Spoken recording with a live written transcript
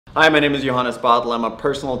Hi, my name is Johannes Bartl. I'm a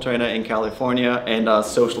personal trainer in California and a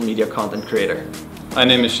social media content creator. My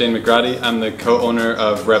name is Shane McGrady. I'm the co-owner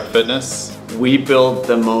of Rep Fitness. We built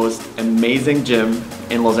the most amazing gym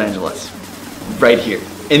in Los Angeles. Right here,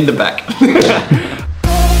 in the back.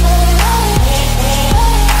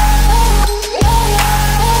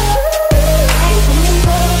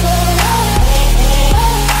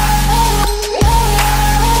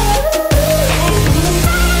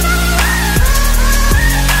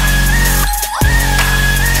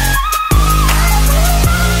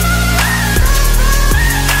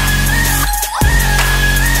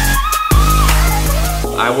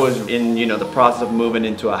 I was in, the process of moving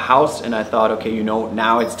into a house, and I thought, okay,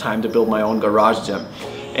 now it's time to build my own garage gym.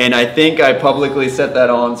 And I think I publicly said that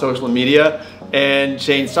on social media, and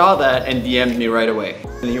Shane saw that and DM'd me right away.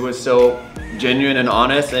 And he was so genuine and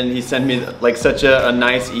honest, and he sent me like such a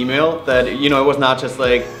nice email that, it was not just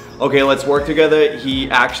like, okay, let's work together. He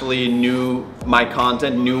actually knew my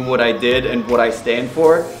content, knew what I did and what I stand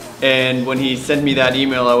for. And when he sent me that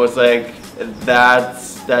email, I was like,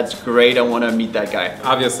 that's great, I want to meet that guy.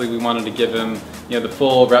 Obviously we wanted to give him the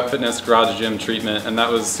full Rep Fitness garage gym treatment, and that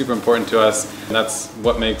was super important to us. And that's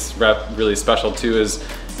what makes Rep really special too, is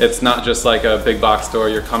it's not just like a big box store.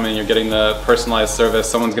 You're coming, you're getting the personalized service.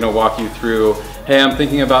 Someone's going to walk you through, hey, I'm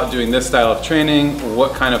thinking about doing this style of training.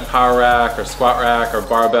 What kind of power rack or squat rack or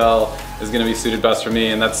barbell is going to be suited best for me?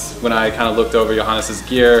 And that's when I kind of looked over Johannes's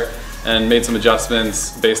gear and made some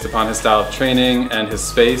adjustments based upon his style of training and his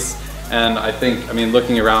space. And I think,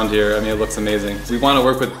 looking around here, it looks amazing. We want to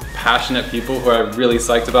work with passionate people who are really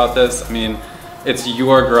psyched about this. It's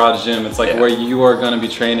your garage gym. It's like where you are going to be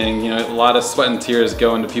training. A lot of sweat and tears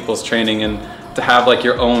go into people's training, and to have like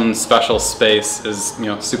your own special space is,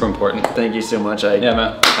 super important. Thank you so much. Yeah,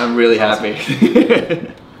 man. I'm really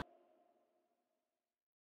happy.